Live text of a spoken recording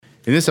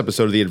In this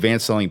episode of the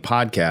Advanced Selling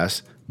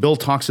Podcast, Bill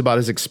talks about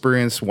his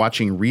experience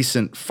watching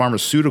recent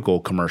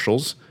pharmaceutical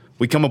commercials.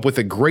 We come up with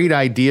a great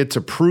idea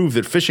to prove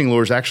that fishing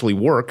lures actually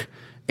work,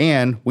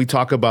 and we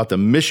talk about the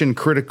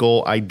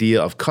mission-critical idea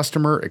of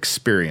customer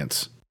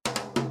experience.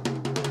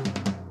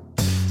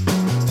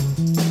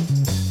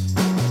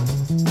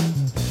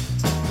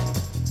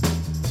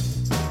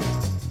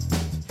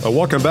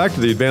 Welcome back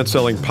to the Advanced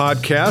Selling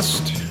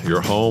Podcast,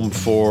 your home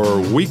for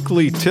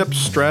weekly tips,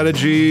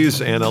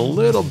 strategies, and a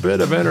little bit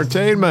of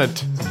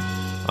entertainment.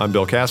 I'm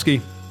Bill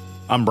Caskey.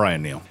 I'm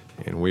Brian Neal.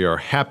 And we are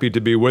happy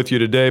to be with you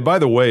today. By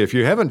the way, if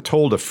you haven't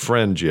told a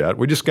friend yet,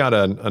 we just got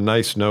a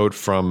nice note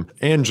from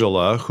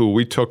Angela, who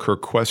we took her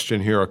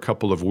question here a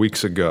couple of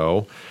weeks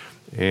ago.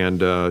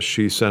 And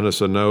she sent us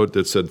a note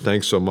that said,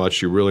 thanks so much.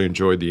 She really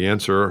enjoyed the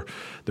answer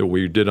that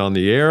we did on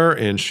the air.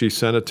 And she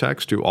sent a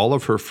text to all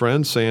of her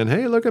friends saying,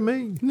 hey, look at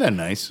me. Isn't that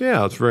nice?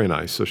 Yeah, it's very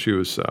nice. So she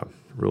was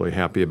really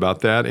happy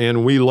about that.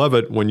 And we love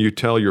it when you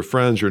tell your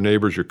friends, your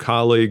neighbors, your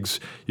colleagues.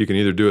 You can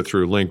either do it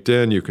through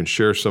LinkedIn. You can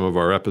share some of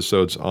our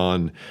episodes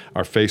on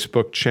our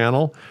Facebook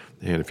channel.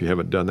 And if you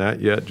haven't done that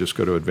yet, just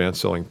go to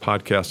Advanced Selling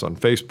Podcast on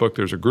Facebook.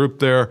 There's a group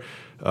there.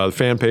 The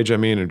fan page,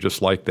 and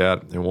just like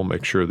that, and we'll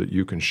make sure that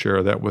you can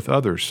share that with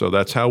others. So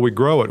that's how we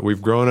grow it.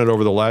 We've grown it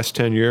over the last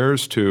 10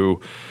 years to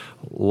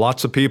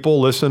lots of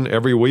people listen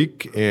every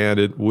week, and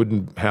it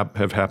wouldn't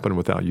have happened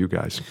without you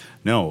guys.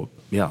 No,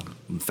 yeah,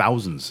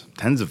 thousands,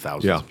 tens of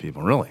thousands of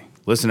people, really.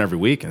 Listen every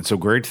week, and it's a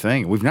great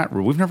thing. We've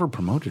never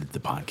promoted the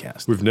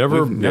podcast. We've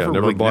never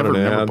bought an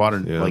ad.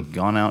 Like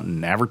gone out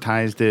and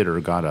advertised it or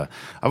got a.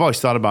 I've always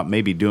thought about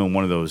maybe doing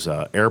one of those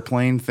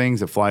airplane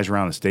things that flies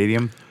around a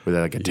stadium with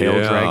like a tail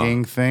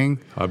dragging thing.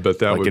 I bet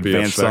that would be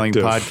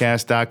effective.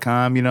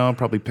 AdvancedSellingPodcast.com,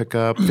 probably pick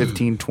up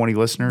 15, 20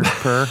 listeners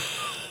per.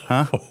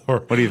 Huh?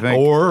 What do you think?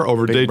 Or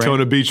over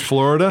Daytona Beach,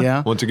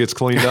 Florida, once it gets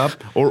cleaned up.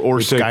 or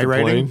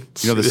skywriting.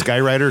 The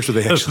skywriters, so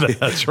they actually.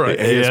 That's right.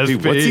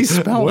 ASP. What's he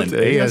spelling?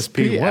 ASP.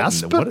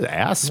 What is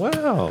ASP?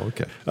 Wow,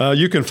 okay.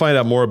 You can find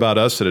out more about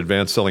us at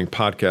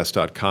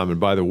AdvancedSellingPodcast.com. And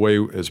by the way,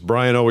 as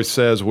Brian always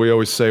says, we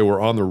always say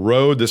we're on the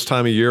road. This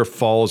time of year,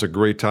 fall is a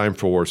great time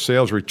for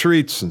sales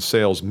retreats and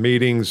sales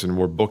meetings. And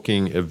we're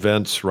booking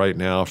events right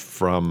now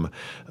from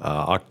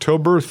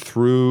October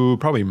through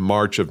probably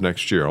March of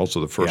next year. Also,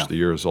 the first of the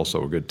year is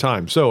also a good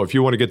time. So if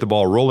you want to get the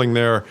ball rolling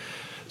there,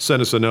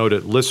 send us a note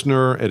at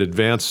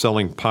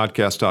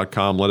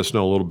listener@advancedsellingpodcast.com. Let us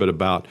know a little bit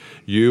about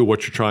you,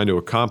 what you're trying to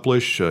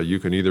accomplish. You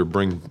can either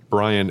bring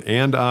Brian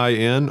and I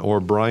in, or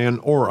Brian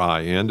or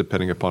I in,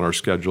 depending upon our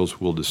schedules.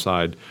 We'll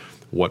decide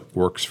what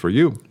works for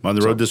you. I'm on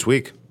the road this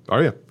week.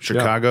 Are you?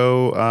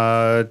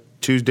 Chicago,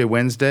 Tuesday,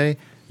 Wednesday,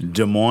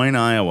 Des Moines,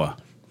 Iowa.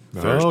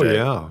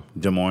 Thursday. Oh, yeah.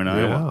 Des Moines,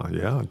 Iowa.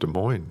 Yeah, Des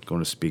Moines.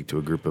 Going to speak to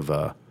a group of,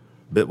 what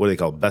do they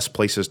call it? Best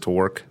Places to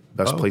Work.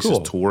 Best Places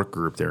to Work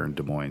group there in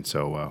Des Moines.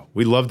 So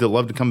we love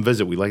to come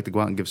visit. We like to go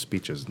out and give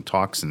speeches and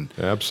talks and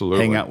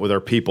hang out with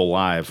our people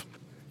live.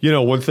 You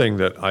know, one thing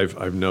that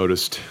I've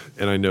noticed,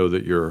 and I know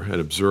that you're an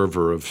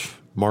observer of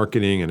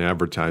marketing and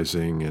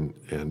advertising,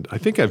 and I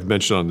think I've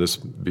mentioned on this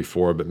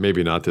before, but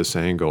maybe not this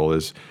angle,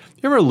 is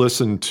you ever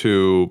listen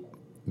to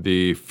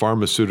the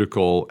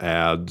pharmaceutical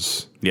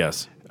ads?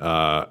 Yes.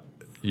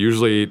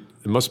 Usually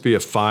it must be a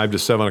 5 to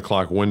 7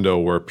 o'clock window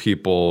where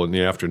people in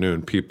the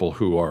afternoon, people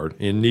who are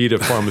in need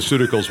of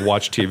pharmaceuticals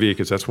watch TV,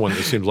 because that's when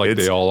it seems like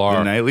they all are.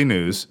 The nightly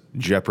news,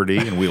 Jeopardy,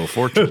 and Wheel of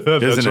Fortune.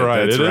 That's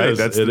right.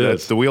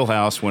 That's the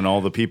wheelhouse when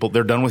all the people,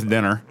 they're done with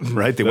dinner,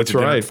 right? They went to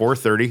dinner at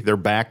 4:30. They're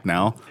back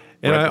now.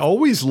 And I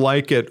always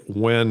like it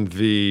when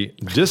the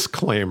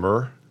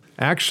disclaimer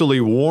actually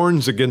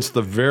warns against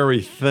the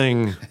very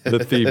thing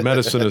that the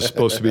medicine is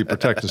supposed to be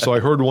protecting. So I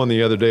heard one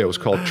the other day. It was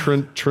called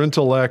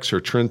Trintellix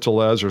or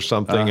Trintellez or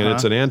something, and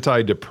it's an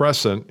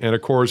antidepressant. And,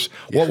 of course,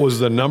 what was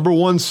the number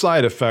one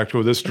side effect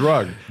with this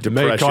drug? It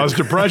may cause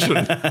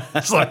depression.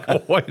 It's like,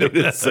 wait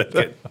a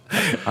second.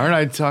 Aren't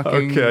I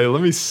talking? Okay,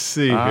 let me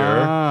see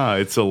here.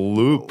 It's a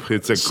loop.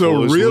 It's a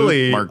closed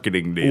loop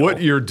marketing deal.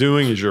 What you're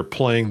doing is you're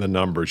playing the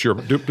numbers. You're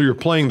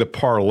playing the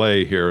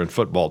parlay here in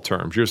football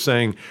terms. You're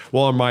saying,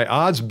 well, are my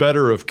odds better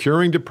of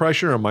curing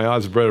depression, or my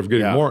odds better of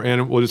getting more?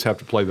 And we'll just have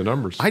to play the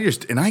numbers. I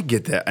get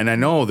that, and I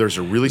know there's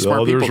a really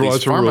smart people. There's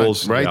lots of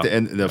rules, right?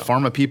 And the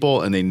pharma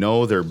people, and they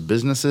know their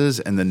businesses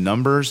and the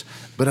numbers.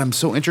 But I'm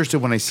so interested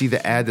when I see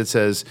the ad that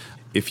says,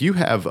 if you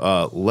have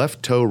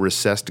left toe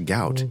recessed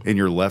gout in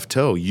your left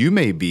toe, you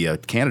may be a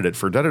candidate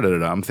for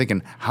da-da-da-da-da. I'm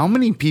thinking, how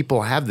many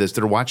people have this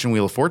that are watching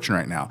Wheel of Fortune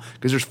right now?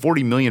 Because there's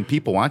 40 million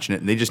people watching it,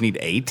 and they just need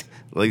 8.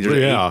 Like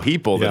there's 8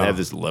 people that have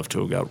this left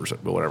toe gout or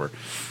whatever.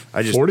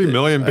 40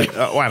 million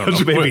people. I don't know.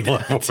 Maybe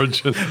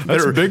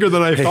That's bigger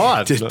than I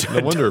thought.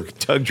 No wonder.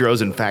 Doug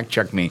Drozen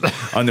fact-checked me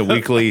on the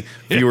weekly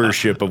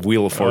viewership of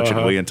Wheel of Fortune.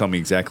 Will you and tell me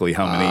exactly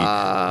how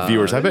many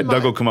viewers? I bet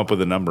Doug will come up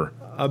with a number.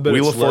 I bet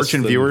Wheel it's of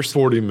Fortune viewers?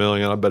 40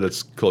 million. I bet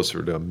it's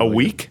closer to a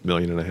week?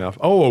 Million and a half.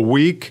 Oh, a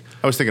week?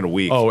 I was thinking a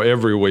week. Oh,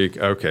 every week.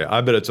 Okay. I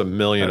bet it's 1.5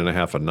 million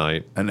a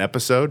night. An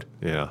episode?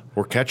 Yeah.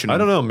 We're catching them. I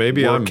don't know.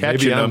 Maybe I'm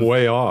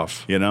way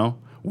off. You know?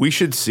 We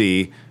should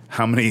see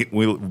how many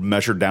we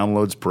measure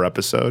downloads per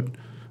episode,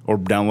 or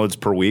downloads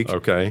per week.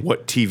 Okay.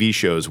 What TV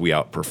shows we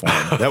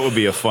outperform? That would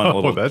be a fun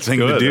little that's thing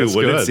good. to do, That's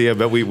wouldn't good. it? See, I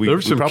bet we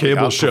There's some probably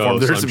cable outperform. shows.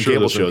 There's I'm some sure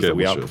cable there's some shows that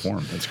we cable shows.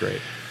 outperform. That's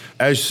great.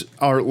 As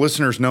our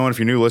listeners know, and if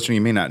you're a new listener,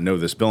 you may not know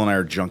this, Bill and I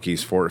are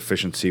junkies for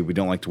efficiency. We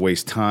don't like to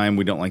waste time.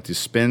 We don't like to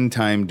spend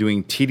time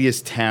doing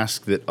tedious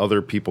tasks that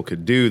other people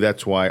could do.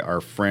 That's why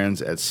our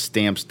friends at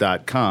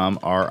Stamps.com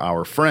are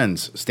our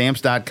friends.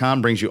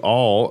 Stamps.com brings you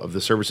all of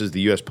the services of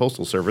the U.S.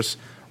 Postal Service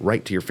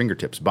right to your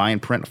fingertips. Buy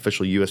and print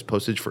official U.S.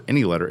 postage for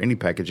any letter, any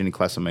package, any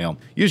class of mail,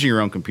 using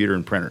your own computer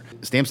and printer.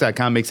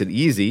 Stamps.com makes it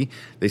easy.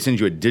 They send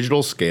you a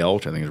digital scale,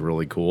 which I think is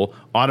really cool,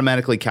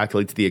 automatically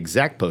calculates the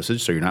exact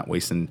postage, so you're not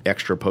wasting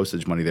extra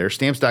postage money there.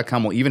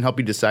 Stamps.com will even help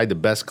you decide the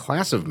best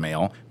class of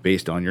mail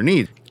based on your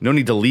needs. No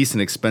need to lease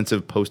an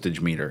expensive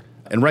postage meter.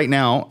 And right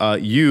now,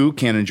 you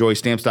can enjoy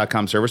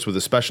Stamps.com service with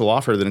a special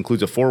offer that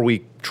includes a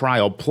 4-week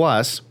trial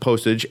plus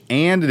postage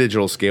and a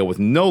digital scale with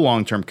no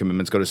long-term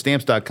commitments. Go to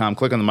Stamps.com,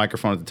 click on the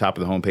microphone at the top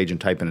of the homepage, and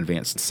type in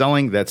advanced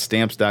selling. That's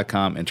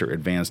Stamps.com. Enter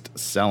advanced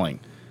selling.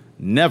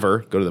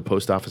 Never go to the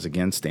post office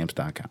again.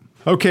 Stamps.com.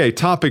 Okay,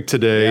 topic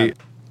today. Yeah.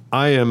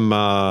 I am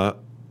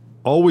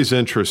always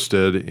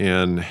interested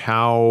in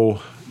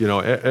how,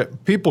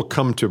 people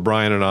come to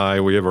Brian and I.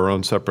 We have our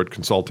own separate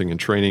consulting and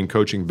training,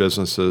 coaching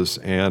businesses,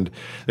 and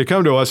they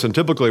come to us, and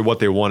typically what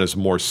they want is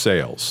more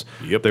sales.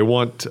 Yep. They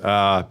want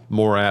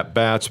more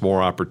at-bats,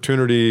 more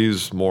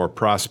opportunities, more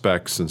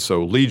prospects, and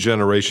so lead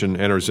generation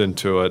enters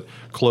into it,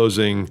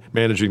 closing,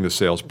 managing the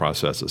sales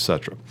process,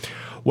 etc.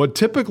 What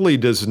typically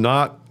does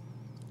not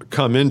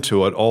come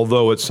into it,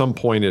 although at some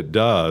point it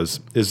does,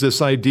 is this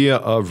idea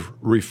of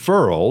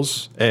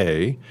referrals,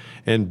 A,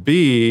 and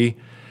B,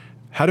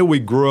 how do we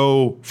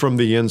grow from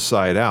the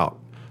inside out?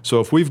 So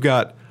if we've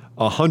got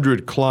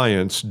 100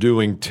 clients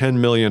doing $10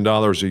 million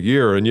a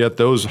year, and yet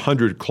those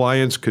 100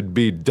 clients could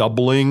be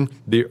doubling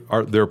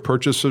their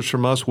purchases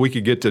from us, we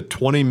could get to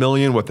 20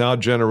 million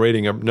without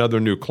generating another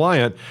new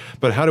client.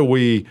 But how do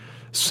we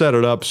set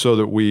it up so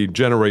that we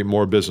generate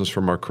more business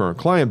from our current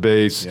client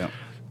base? Yeah.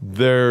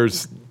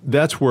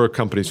 That's where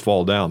companies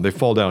fall down. They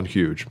fall down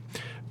huge,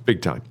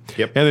 big time.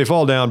 Yep. And they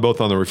fall down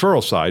both on the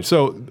referral side.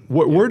 So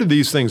where do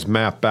these things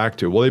map back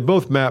to? Well, they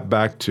both map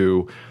back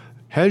to,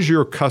 has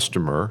your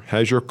customer,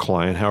 has your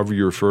client, however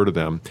you refer to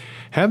them,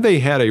 have they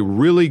had a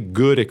really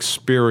good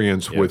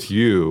experience with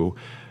you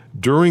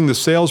during the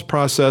sales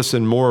process,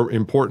 and more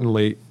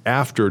importantly,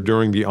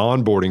 during the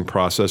onboarding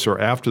process or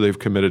after they've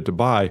committed to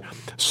buy,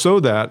 so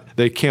that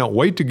they can't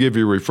wait to give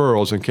you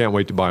referrals and can't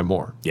wait to buy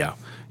more? Yeah.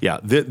 Yeah,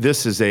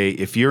 this is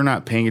if you're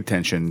not paying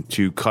attention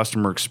to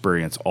customer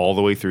experience all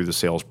the way through the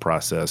sales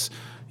process,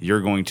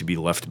 you're going to be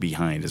left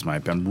behind.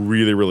 I'm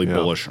really, really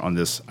bullish on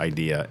this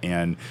idea.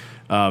 And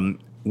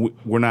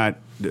we're not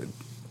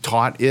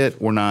taught it.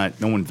 No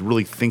one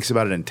really thinks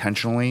about it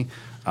intentionally.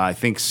 I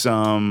think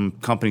some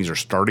companies are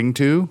starting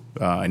to.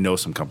 I know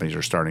some companies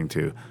are starting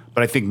to.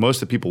 But I think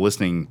most of the people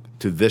listening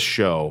to this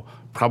show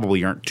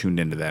probably aren't tuned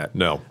into that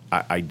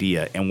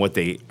idea. And what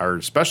they are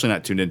especially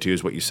not tuned into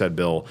is what you said,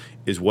 Bill,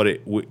 is what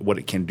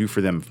it can do for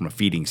them from a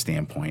feeding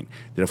standpoint.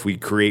 That if we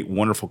create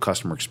wonderful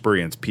customer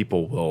experience,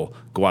 people will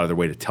go out of their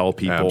way to tell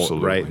people,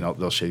 Absolutely. right? And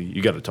they'll say,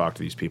 you got to talk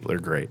to these people. They're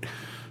great.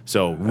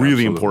 So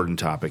really important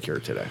topic here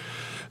today.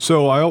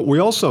 So we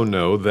also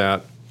know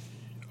that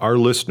our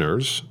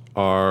listeners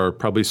are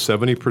probably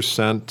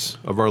 70%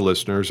 of our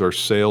listeners are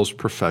sales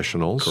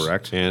professionals.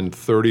 Correct. And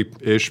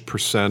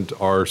 30-ish%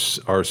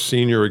 are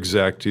senior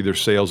exec, either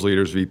sales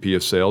leaders, VP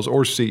of sales,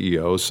 or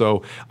CEOs.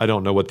 So I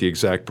don't know what the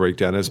exact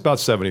breakdown is. About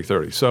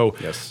 70-30. So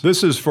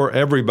This is for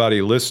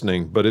everybody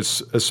listening, but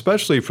it's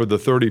especially for the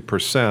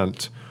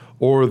 30%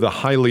 or the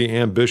highly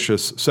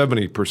ambitious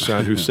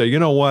 70% who say, you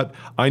know what,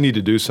 I need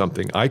to do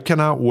something. I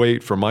cannot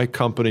wait for my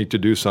company to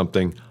do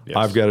something.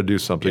 I've got to do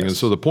something. And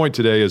so the point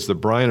today is that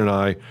Brian and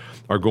I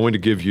are going to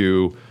give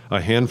you a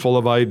handful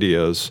of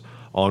ideas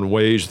on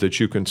ways that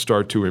you can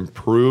start to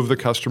improve the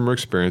customer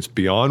experience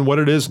beyond what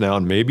it is now.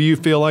 And maybe you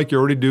feel like you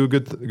already do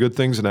good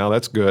things now.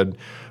 That's good.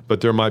 But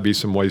there might be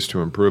some ways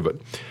to improve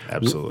it.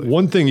 Absolutely.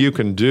 One thing you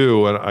can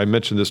do, and I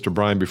mentioned this to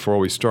Brian before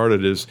we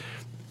started, is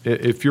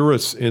if you're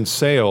in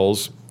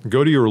sales,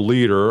 go to your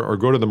leader or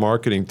go to the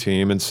marketing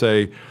team and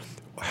say,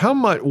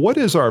 what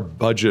is our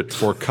budget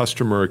for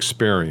customer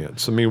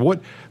experience? I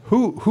mean,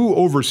 who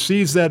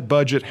oversees that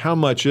budget? How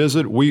much is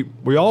it? We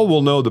all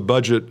will know the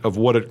budget of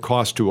what it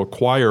costs to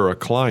acquire a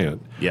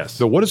client. Yes.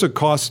 So what does it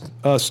cost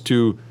us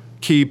to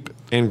keep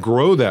and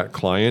grow that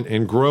client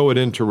and grow it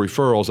into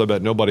referrals? I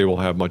bet nobody will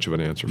have much of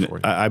an answer for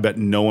you. I bet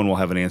no one will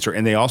have an answer.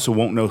 And they also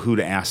won't know who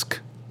to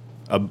ask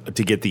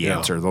to get the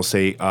answer. They'll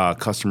say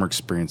customer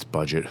experience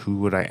budget. Who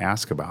would I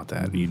ask about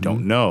that? Mm-hmm. You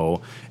don't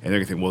know, and they're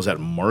going to think, well, is that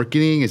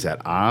marketing? Is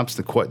that ops?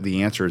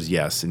 The answer is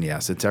yes, and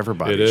yes, it's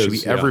everybody. It should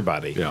be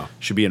everybody. Yeah.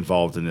 Should be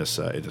involved in this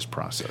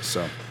process.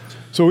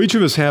 So each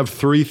of us have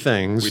three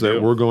things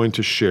that we're going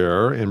to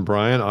share, and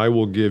Brian, I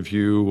will give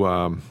you.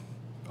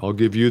 I'll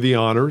give you the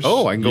honors.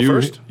 Oh, I can go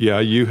first?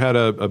 Yeah, you had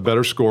a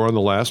better score on the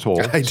last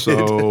hole. I did.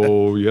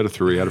 So you had a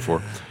 3 out of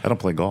 4. I don't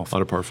play golf.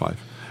 On a par 5.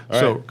 All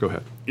so right. go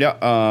ahead.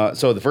 Yeah.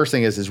 So the first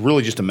thing is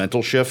really just a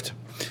mental shift.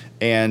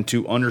 and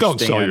to understand.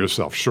 Don't sell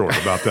yourself short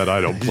about that.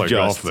 I don't play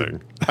golf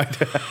thing.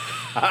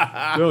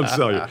 Don't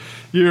sell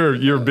you.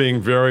 You're being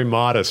very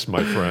modest,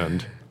 my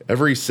friend.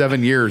 Every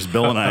 7 years,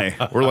 Bill and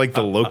I, we're like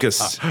the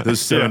locusts.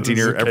 Those 17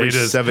 years, every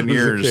 7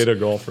 years,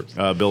 golfers.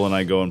 Bill and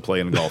I go and play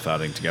in a golf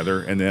outing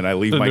together, and then I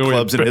leave my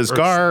clubs in his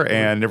car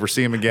and never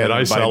see him again. And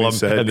I sell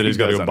them, and then he's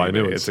got to go buy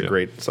new ones. It's a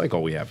great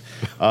cycle we have.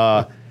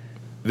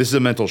 This is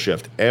a mental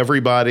shift.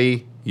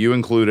 Everybody, you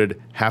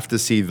included, have to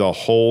see the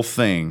whole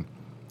thing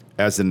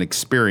as an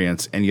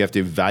experience, and you have to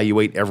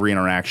evaluate every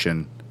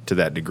interaction to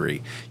that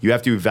degree. You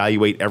have to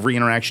evaluate every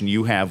interaction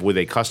you have with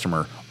a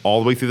customer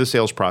all the way through the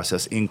sales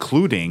process,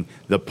 including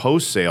the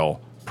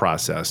post-sale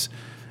process,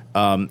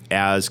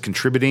 as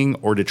contributing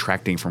or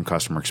detracting from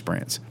customer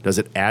experience. Does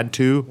it add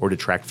to or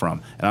detract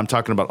from? And I'm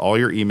talking about all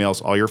your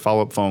emails, all your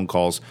follow-up phone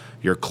calls,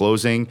 your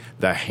closing,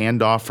 the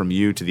handoff from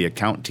you to the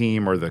account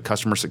team or the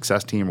customer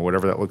success team or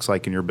whatever that looks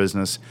like in your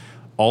business.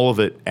 All of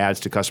it adds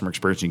to customer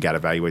experience, and you got to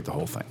evaluate the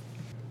whole thing.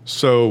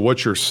 So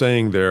what you're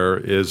saying there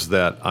is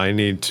that I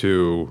need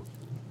to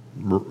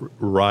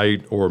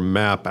write or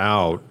map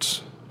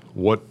out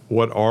what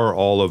are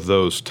all of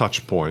those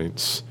touch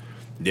points,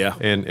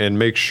 and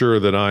make sure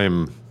that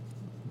I'm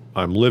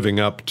living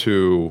up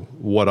to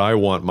what I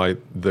want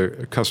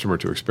the customer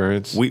to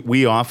experience.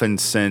 We often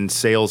send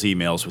sales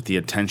emails with the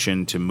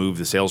intention to move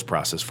the sales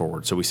process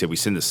forward. So we say we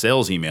send a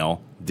sales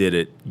email. Did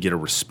it get a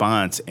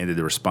response? And did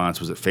the response,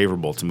 was it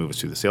favorable to move us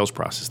through the sales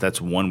process?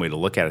 That's one way to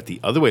look at it. The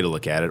other way to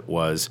look at it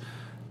was,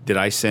 did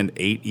I send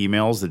 8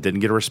 emails that didn't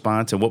get a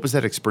response? And what was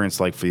that experience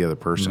like for the other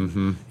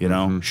person?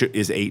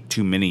 Is 8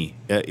 too many?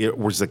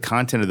 Was the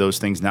content of those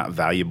things not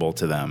valuable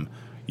to them?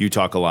 You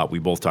talk a lot. We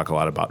both talk a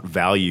lot about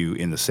value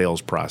in the sales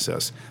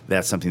process.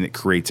 That's something that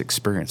creates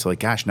experience. So like,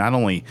 gosh, not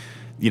only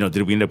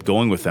did we end up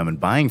going with them and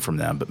buying from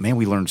them, but man,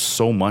 we learned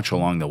so much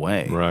along the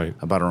way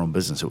about our own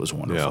business. It was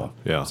wonderful.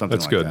 Yeah, something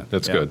that's like good. That.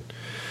 That's good.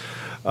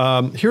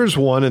 Here's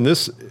one, and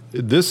this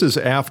is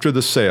after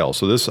the sale.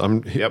 So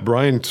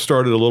Brian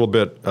started a little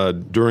bit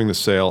during the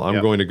sale.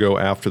 I'm going to go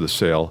after the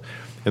sale.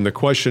 And the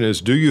question is,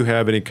 do you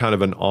have any kind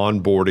of an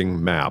onboarding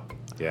map?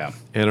 Yeah.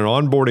 And an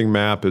onboarding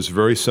map is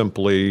very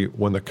simply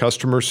when the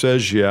customer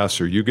says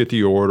yes, or you get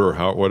the order,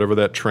 or whatever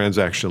that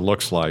transaction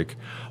looks like,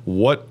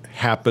 what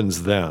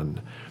happens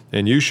then?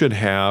 And you should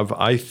have,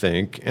 I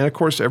think, and of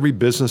course every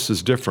business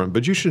is different,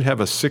 but you should have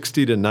a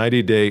 60 to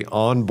 90 day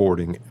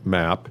onboarding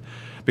map,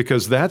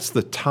 because that's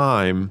the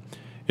time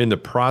in the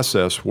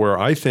process where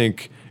I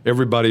think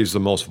everybody's the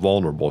most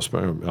vulnerable.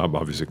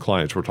 Obviously,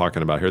 clients we're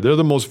talking about here, they're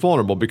the most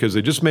vulnerable because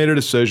they just made a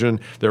decision.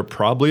 They're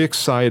probably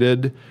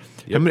excited.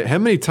 Yep. How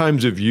many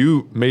times have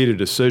you made a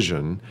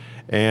decision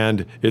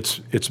and it's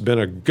been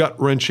a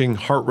gut-wrenching,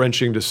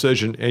 heart-wrenching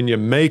decision, and you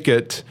make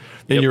it,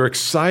 and you're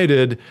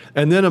excited,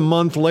 and then a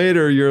month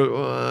later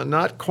you're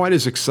not quite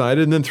as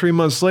excited, and then 3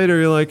 months later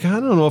you're like, I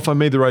don't know if I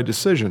made the right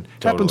decision.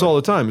 It happens all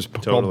the time. It's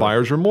called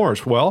buyer's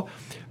remorse. Well,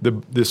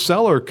 the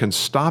seller can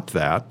stop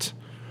that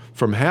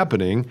from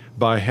happening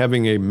by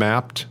having a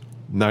mapped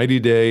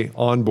 90-day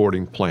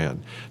onboarding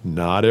plan.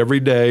 Not every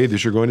day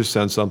that you're going to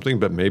send something,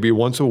 but maybe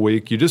once a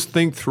week. You just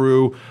think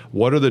through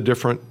what are the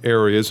different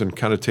areas, and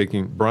kind of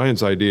taking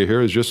Brian's idea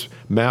here is just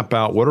map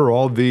out what are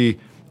all the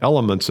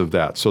elements of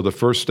that. So the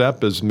first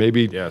step is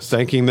maybe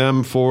thanking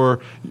them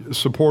for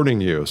supporting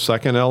you.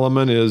 Second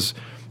element is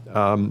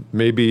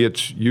maybe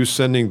it's you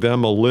sending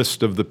them a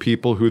list of the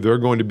people who they're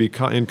going to be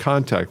in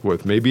contact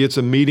with. Maybe it's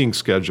a meeting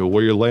schedule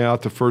where you lay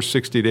out the first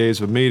 60 days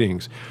of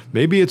meetings.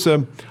 Maybe it's a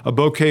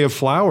bouquet of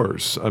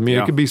flowers. I mean,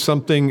 it could be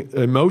something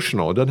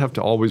emotional. It doesn't have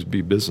to always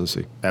be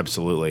businessy.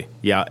 Absolutely.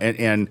 Yeah,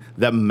 and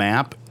that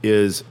map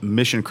is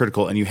mission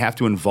critical, and you have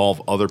to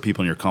involve other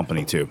people in your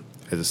company too.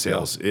 As a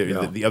sales,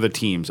 the other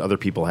teams, other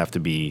people have to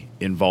be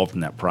involved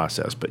in that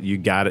process. But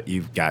you've got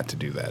to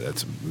do that.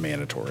 It's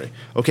mandatory.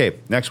 Okay,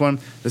 next one.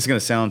 This is going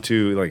to sound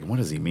too like, what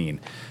does he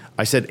mean?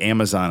 I said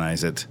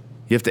Amazonize it.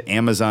 You have to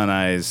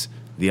Amazonize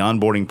the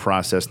onboarding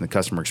process and the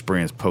customer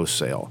experience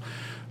post-sale.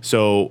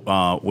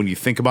 So when you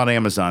think about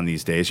Amazon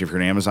these days, if you're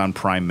an Amazon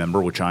Prime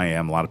member, which I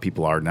am, a lot of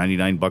people are,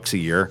 $99 a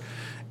year,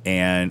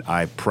 and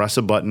I press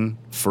a button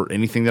for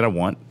anything that I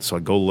want. So I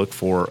go look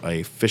for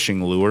a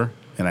fishing lure,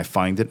 and I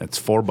find it. It's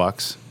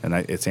 $4, and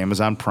it's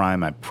Amazon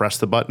Prime. I press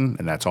the button,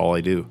 and that's all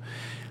I do.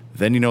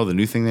 Then the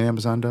new thing that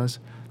Amazon does?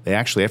 They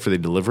actually, after they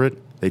deliver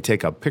it, they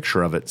take a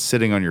picture of it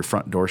sitting on your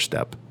front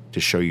doorstep to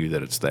show you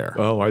that it's there.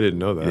 Oh, I didn't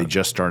know that. They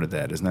just started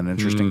that. Isn't that an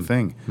interesting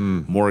thing?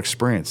 More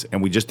experience.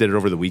 And we just did it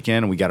over the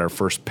weekend, and we got our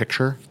first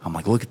picture. I'm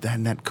like, look at that.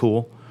 Isn't that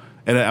cool?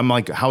 And I'm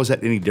like, how is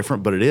that any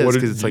different? But it is.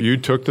 It's like, you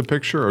took the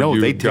picture? Or no,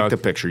 they take the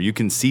picture. You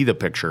can see the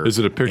picture. Is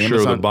it a picture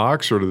of the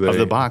box, or do they of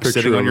the box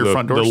sitting on your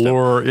front doorstep? The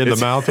lure in the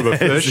mouth of a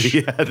fish?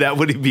 Yeah, that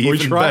would be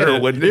even better,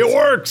 wouldn't it? It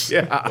works.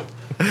 Yeah.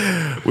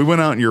 We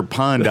went out in your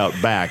pond out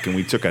back, and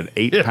we took an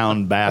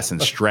 8-pound bass and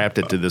strapped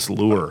it to this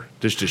lure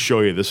just to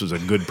show you this was a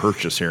good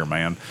purchase here,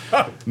 man.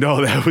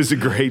 No, that was a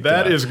great.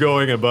 That is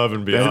going above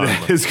and beyond.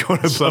 That is going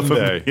above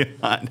Someday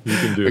and beyond. You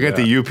can do I got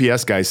the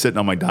UPS guy sitting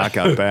on my dock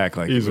out back,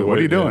 like, what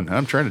are you doing?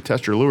 I'm trying to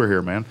test your lure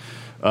here, man.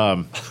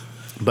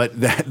 But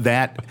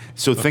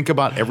so think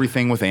about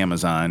everything with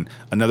Amazon.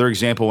 Another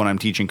example when I'm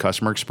teaching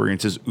customer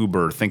experience is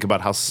Uber. Think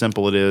about how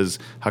simple it is,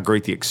 how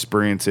great the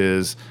experience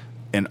is,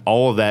 and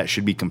all of that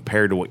should be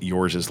compared to what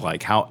yours is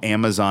like, how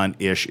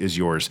Amazon-ish is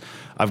yours.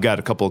 I've got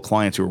a couple of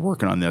clients who are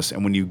working on this,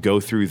 and when you go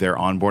through their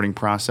onboarding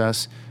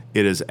process,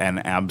 it is an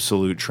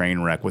absolute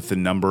train wreck with the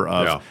number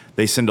of,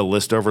 they send a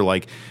list over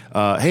like,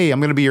 hey,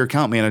 I'm going to be your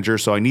account manager,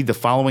 so I need the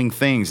following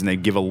things. And they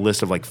give a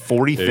list of like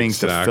 40 things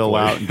to fill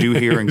out and do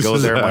here and go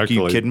there. I'm like, are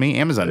you kidding me?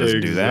 Amazon doesn't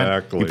do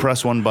that. You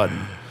press one button.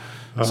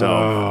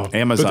 So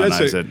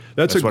Amazonize it.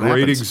 That's a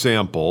great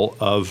example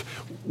of,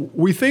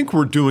 we think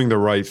we're doing the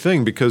right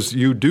thing because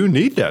you do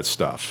need that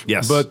stuff.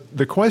 Yes. But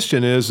the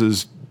question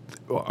is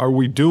are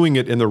we doing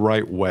it in the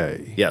right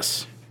way?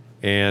 Yes.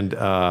 And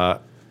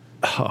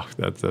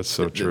that's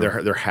so true.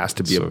 There has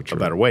to be a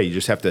better way. You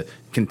just have to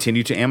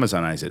continue to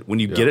Amazonize it. When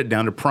you get it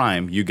down to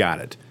Prime, you got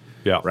it.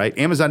 Yeah. Right?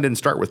 Amazon didn't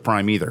start with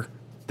Prime either.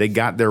 They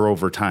got there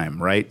over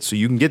time, right? So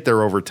you can get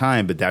there over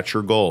time, but that's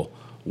your goal.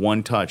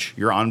 One touch.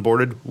 You're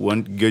onboarded.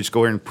 You just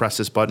go here and press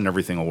this button.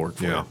 Everything will work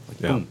for you.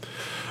 Boom.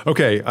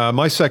 Okay.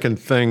 My second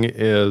thing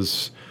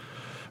is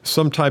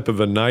some type of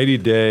a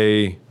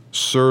 90-day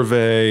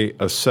survey,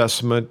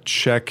 assessment,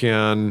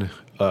 check-in.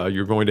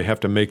 You're going to have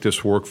to make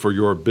this work for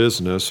your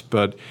business.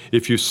 But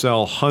if you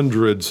sell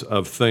hundreds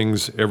of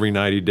things every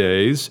 90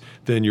 days,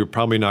 then you're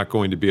probably not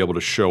going to be able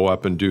to show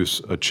up and do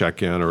a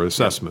check-in or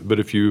assessment. But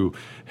if you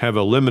have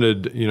a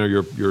limited,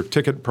 your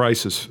ticket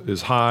price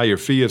is high, your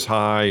fee is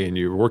high, and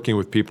you're working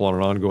with people on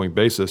an ongoing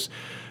basis,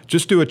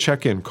 just do a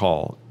check-in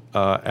call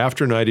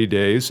after 90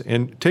 days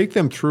and take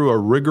them through a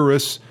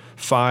rigorous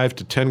 5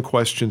 to 10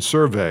 question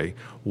survey.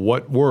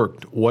 What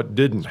worked? What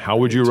didn't? How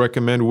would you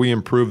recommend we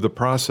improve the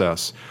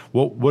process?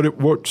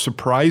 What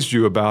surprised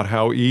you about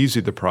how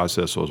easy the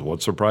process was?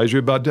 What surprised you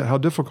about how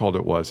difficult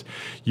it was?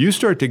 You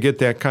start to get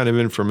that kind of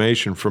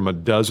information from a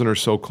dozen or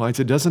so clients.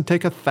 It doesn't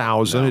take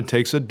 1,000. It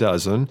takes a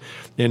dozen.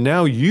 And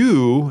now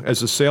you,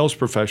 as a sales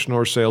professional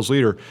or sales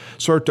leader,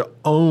 start to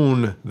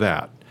own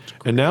that.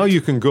 And now you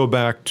can go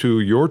back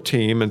to your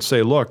team and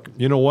say, look,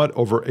 you know what?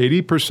 Over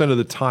 80% of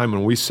the time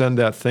when we send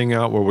that thing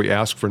out where we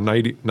ask for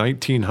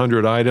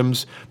 1,900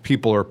 items,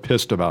 people are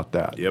pissed about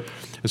that. Yep.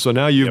 And so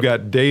now you've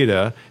got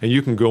data and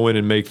you can go in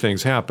and make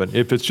things happen.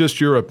 If it's just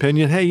your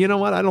opinion, hey, you know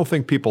what? I don't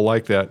think people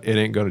like that. It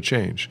ain't going to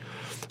change.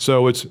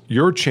 So it's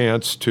your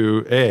chance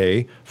to,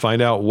 A,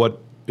 find out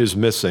what is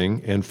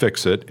missing and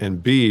fix it,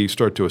 and B,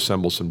 start to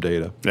assemble some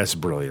data. That's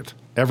brilliant.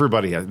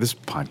 Everybody has, this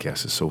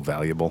podcast is so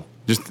valuable.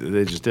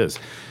 It just is.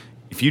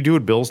 If you do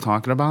what Bill's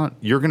talking about,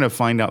 you're going to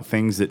find out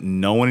things that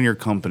no one in your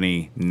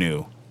company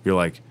knew. You're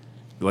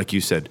like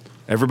you said,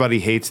 everybody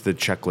hates the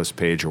checklist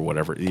page or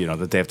whatever,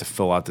 that they have to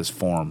fill out this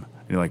form.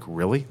 And you're like,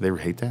 really? They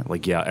hate that?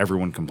 Like, yeah,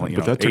 everyone complains.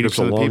 But that took us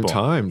a long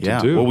time to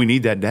do. Well, we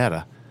need that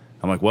data.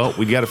 I'm like, well,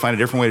 we got to find a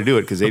different way to do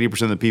it because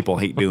 80% of the people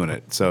hate doing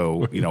it.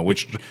 So,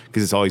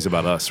 because it's always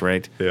about us,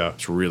 right? Yeah.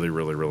 It's really,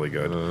 really, really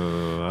good.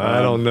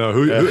 I don't know.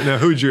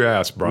 Who'd you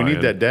ask, Brian? We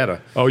need that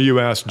data. Oh, you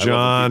asked John. I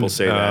love when people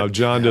say that.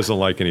 John doesn't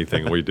like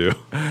anything we do.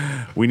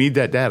 We need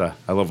that data.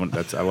 I love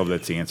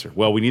that's the answer.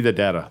 Well, we need that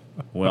data.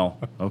 Well,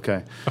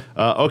 okay.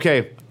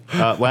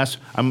 Last,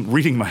 I'm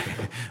reading my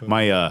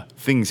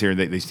things here.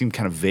 They seem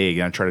kind of vague,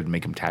 and I try to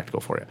make them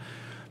tactical for you.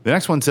 The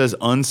next one says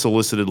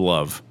unsolicited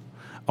love.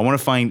 I want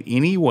to find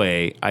any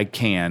way I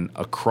can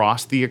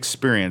across the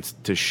experience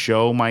to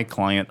show my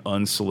client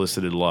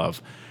unsolicited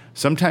love.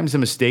 Sometimes the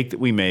mistake that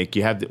we make,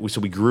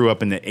 so we grew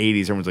up in the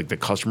 80s, everyone's like, the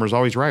customer's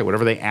always right.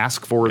 Whatever they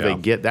ask for, they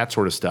get, that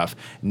sort of stuff.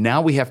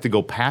 Now we have to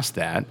go past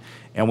that,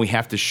 and we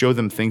have to show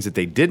them things that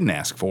they didn't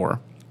ask for,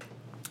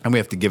 and we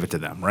have to give it to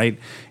them, right?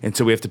 And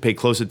so we have to pay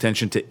close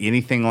attention to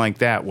anything like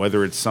that,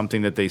 whether it's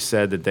something that they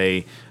said that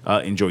they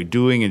enjoy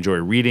doing, enjoy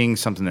reading,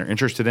 something they're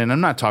interested in.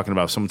 I'm not talking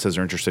about if someone says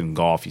they're interested in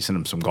golf, you send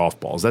them some golf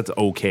balls. That's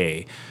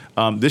okay.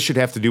 This should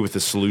have to do with the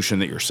solution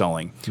that you're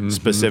selling,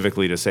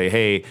 specifically to say,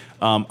 hey,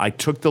 I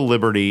took the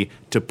liberty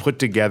to put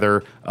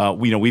together,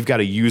 we've got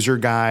a user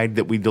guide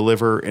that we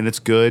deliver, and it's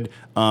good.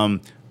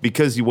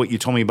 Because what you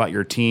told me about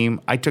your team,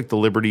 I took the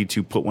liberty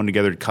to put one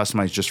together to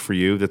customize just for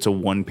you. That's a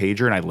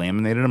one-pager, and I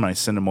laminated them, and I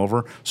send them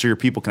over so your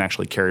people can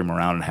actually carry them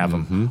around and have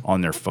them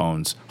on their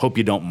phones. Hope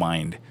you don't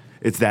mind.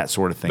 It's that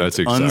sort of thing. That's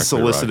exactly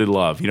unsolicited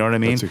love. You know what I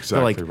mean? That's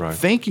exactly They're like, right.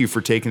 Thank you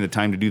for taking the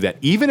time to do that.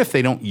 Even if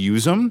they don't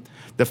use them,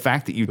 the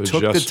fact that you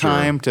took the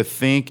time to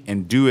think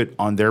and do it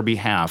on their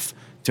behalf,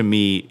 to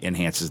me,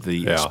 enhances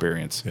the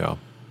experience. Yeah,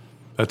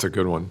 that's a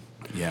good one.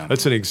 Yeah.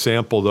 That's an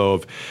example,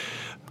 though,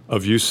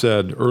 of you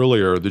said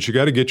earlier that you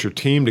got to get your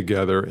team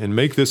together and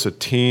make this a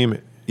team.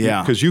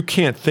 Yeah. Because you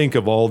can't think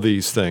of all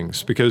these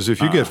things. Because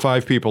if you get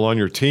 5 people on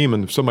your team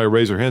and somebody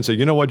raise their hand and say,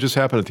 you know what just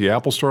happened at the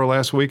Apple store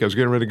last week? I was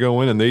getting ready to go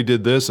in and they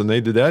did this and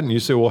they did that. And you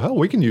say, well, hell,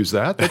 we can use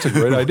that. That's a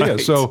great idea. Right.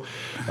 So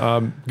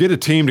get a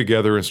team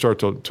together and start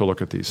to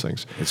look at these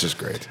things. It's just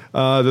great.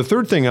 The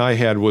third thing I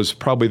had was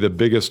probably the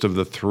biggest of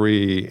the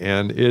 3,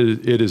 and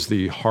it is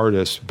the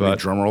hardest. But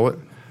drum roll it.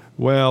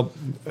 Well,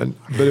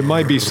 but it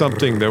might be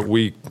something that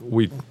we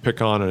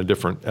pick on in a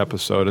different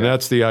episode, and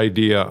that's the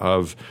idea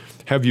of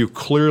have you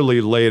clearly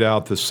laid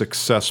out the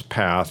success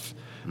path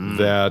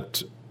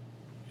that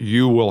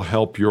you will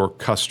help your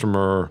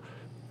customer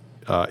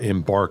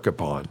embark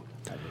upon?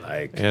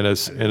 And a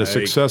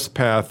success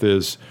path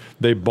is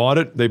they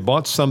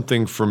bought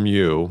something from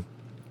you.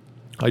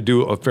 I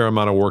do a fair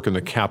amount of work in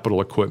the capital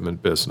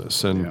equipment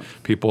business, and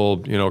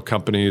people,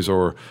 companies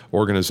or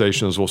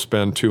organizations will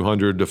spend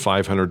 $200 to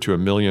 $500 to $1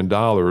 million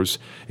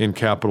in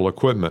capital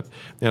equipment.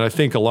 And I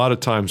think a lot of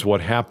times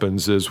what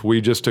happens is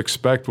we just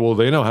expect, well,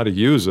 they know how to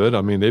use it.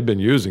 I mean, they've been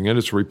using it.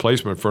 It's a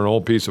replacement for an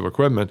old piece of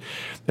equipment.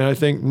 And I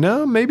think,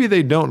 no, maybe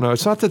they don't know.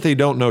 It's not that they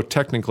don't know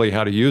technically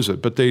how to use it,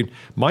 but they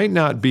might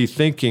not be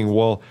thinking,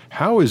 well,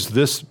 how is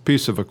this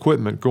piece of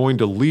equipment going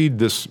to lead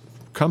this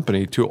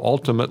company to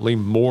ultimately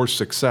more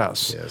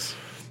success? Yes.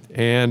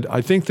 And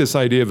I think this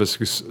idea of a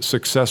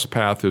success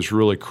path is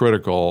really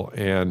critical.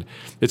 And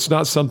it's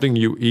not something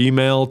you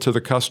email to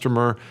the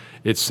customer.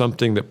 It's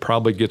something that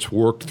probably gets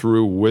worked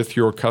through with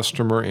your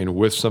customer and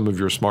with some of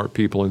your smart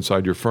people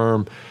inside your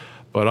firm.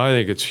 But I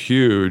think it's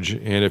huge.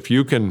 And if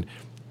you can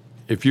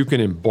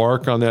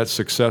embark on that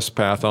success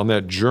path, on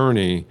that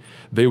journey,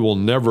 they will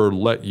never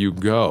let you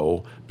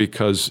go,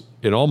 because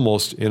it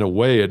almost, in a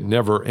way, it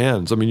never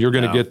ends. I mean, you're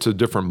going to get to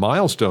different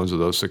milestones of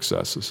those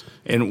successes.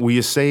 And will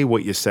you say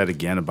what you said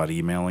again about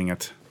emailing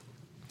it,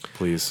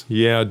 please?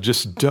 Yeah,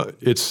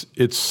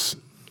 it's.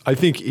 I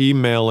think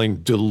emailing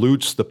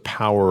dilutes the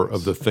power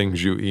of the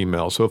things you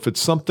email. So if it's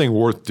something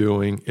worth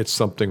doing, it's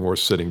something worth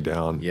sitting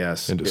down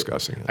and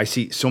discussing it. I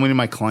see so many of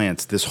my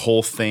clients, this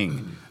whole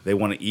thing, they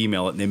want to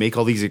email it and they make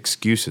all these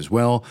excuses.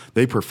 Well,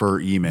 they prefer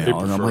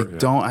email. And I'm like,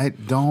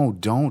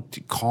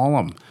 don't call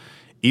them.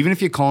 Even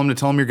if you call them to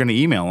tell them you're going to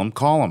email them,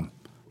 call them.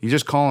 You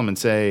just call them and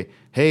say,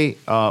 hey,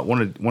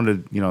 want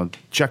to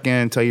check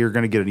in, tell you you're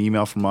going to get an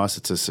email from us.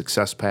 It's a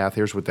success path.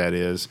 Here's what that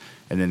is.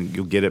 And then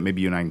you'll get it.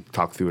 Maybe you and I can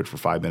talk through it for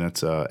 5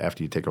 minutes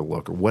after you take a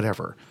look or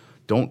whatever.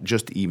 Don't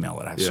just email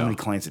it. I have so many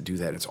clients that do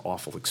that. It's an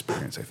awful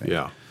experience, I think.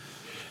 Yeah,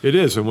 it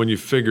is. And when you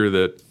figure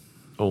that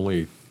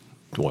only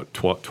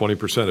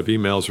 20% of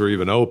emails are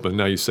even open,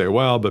 now you say,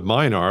 well, but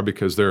mine are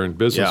because they're in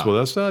business with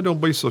us. Don't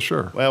be so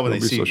sure. Well, when they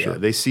see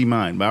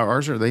mine.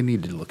 They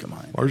need to look at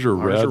mine. Ours are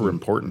red. Ours are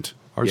important.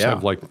 Ours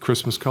have like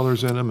Christmas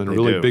colors in them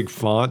and big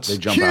fonts. They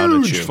jump out at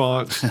you. Huge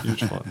fonts.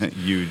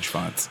 Huge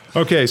fonts.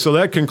 Okay, so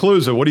that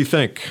concludes it. What do you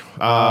think?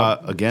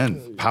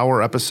 Again,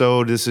 power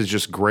episode. This is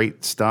just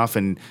great stuff,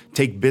 and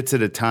take bits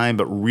at a time.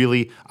 But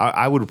really,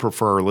 I would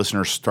prefer our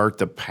listeners start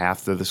the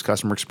path to this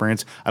customer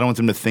experience. I don't want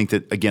them to think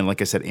that, again,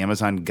 like I said,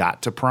 Amazon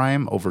got to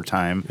Prime over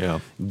time. Yeah.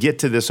 Get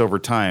to this over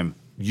time.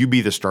 You be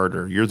the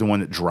starter. You're the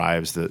one that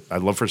drives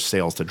I'd love for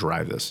sales to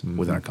drive this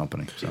within a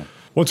company. So.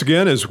 Once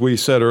again, as we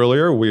said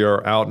earlier, we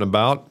are out and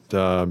about.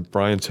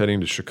 Brian's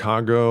heading to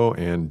Chicago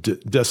and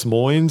Des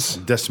Moines.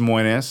 Des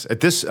Moines.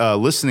 At this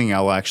listening,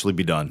 I'll actually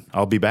be done.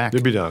 I'll be back.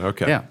 You'll be done.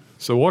 Okay. Yeah.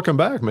 So welcome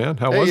back, man.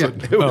 How was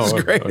it? It was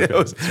great. Okay. It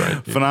was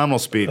phenomenal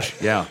speech.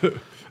 Yeah.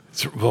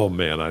 Oh,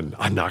 man,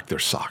 I knocked their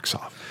socks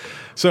off.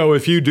 So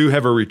if you do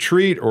have a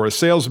retreat or a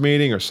sales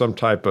meeting or some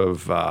type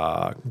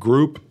of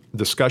group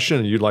discussion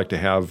and you'd like to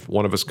have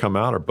one of us come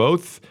out or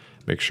both,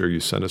 make sure you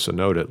send us a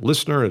note at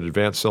listener at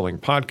Advanced Selling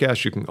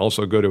Podcast. You can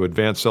also go to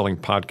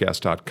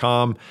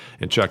advancedsellingpodcast.com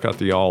and check out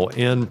the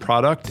All-In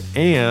product.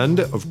 And,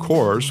 of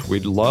course,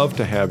 we'd love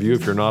to have you,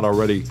 if you're not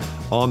already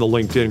on the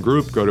LinkedIn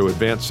group, go to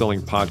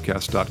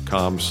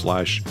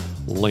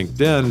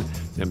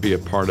advancedsellingpodcast.com/LinkedIn and be a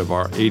part of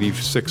our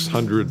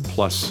 8,600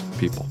 plus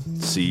people.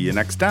 See you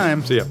next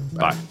time. See ya.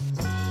 Bye.